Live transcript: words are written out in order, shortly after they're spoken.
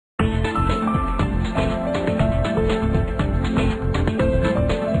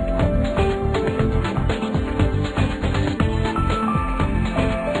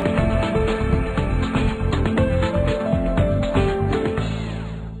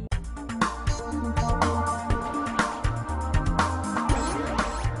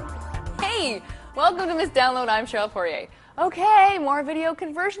Welcome to Miss Download. I'm Cheryl Poirier. Okay, more video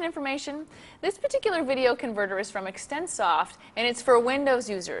conversion information. This particular video converter is from Extensoft, and it's for Windows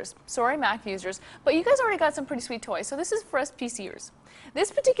users. Sorry, Mac users, but you guys already got some pretty sweet toys, so this is for us PCers.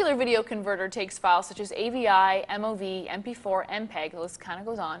 This particular video converter takes files such as AVI, MOV, MP4, MPEG, the list kind of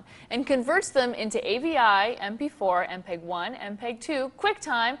goes on, and converts them into AVI, MP4, MPEG-1, MPEG-2,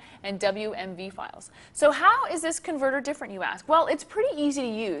 QuickTime, and WMV files. So how is this converter different, you ask? Well, it's pretty easy to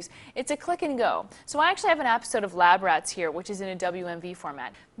use. It's a click and go. So I actually have an episode of Lab Rats here, which is in a WMV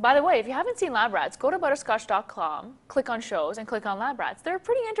format. By the way, if you haven't seen Lab Rats, go to butterscotch.com, click on shows, and click on Lab Rats. They're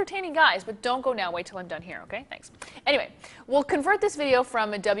pretty entertaining guys, but don't go now. Wait till I'm done here, okay? Thanks. Anyway, we'll convert this video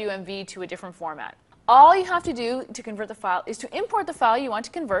from a WMV to a different format. All you have to do to convert the file is to import the file you want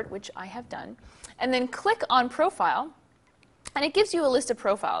to convert, which I have done, and then click on Profile, and it gives you a list of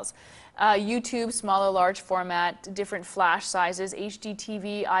profiles. YouTube, small or large format, different flash sizes, HD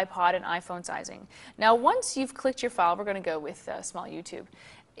TV, iPod, and iPhone sizing. Now, once you've clicked your file, we're going to go with small YouTube.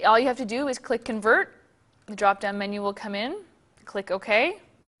 All you have to do is click Convert. The drop-down menu will come in. Click OK,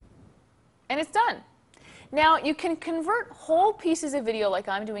 and it's done. Now, you can convert whole pieces of video like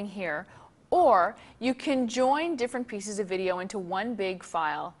I'm doing here, or you can join different pieces of video into one big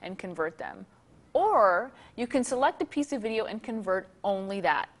file and convert them. Or you can select a piece of video and convert only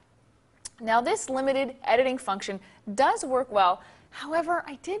that. Now, this limited editing function does work well. However,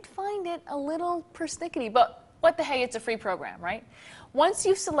 I did find it a little persnickety, but what the hey, it's a free program, right? Once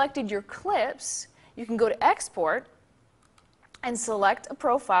you've selected your clips, you can go to Export and select a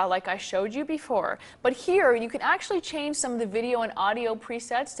profile like I showed you before. But here, you can actually change some of the video and audio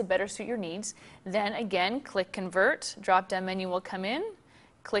presets to better suit your needs. Then again, click Convert. Drop-down menu will come in.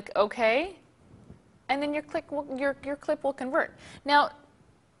 Click OK. And then your clip will convert. Now,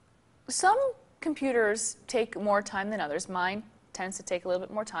 some computers take more time than others. Mine tends to take a little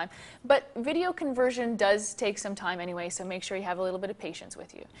bit more time. But video conversion does take some time anyway, so make sure you have a little bit of patience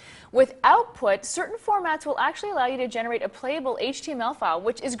with you. With output, certain formats will actually allow you to generate a playable HTML file,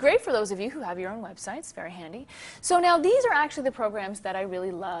 which is great for those of you who have your own websites. Very handy. So now these are actually the programs that I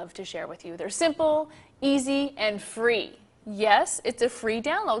really love to share with you. They're simple, easy, and free. Yes, it's a free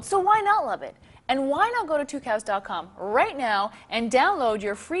download, so why not love it? And why not go to 2cows.com right now and download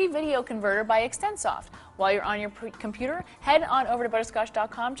your free video converter by Extensoft? While you're on your computer, head on over to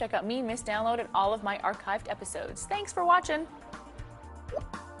butterscotch.com, check out me, Miss Download, and all of my archived episodes. Thanks for watching.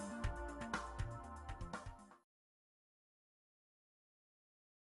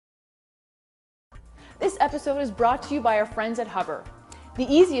 This episode is brought to you by our friends at Hover, the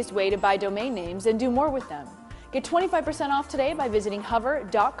easiest way to buy domain names and do more with them. Get 25% off today by visiting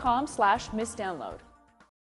hover.com/missdownload.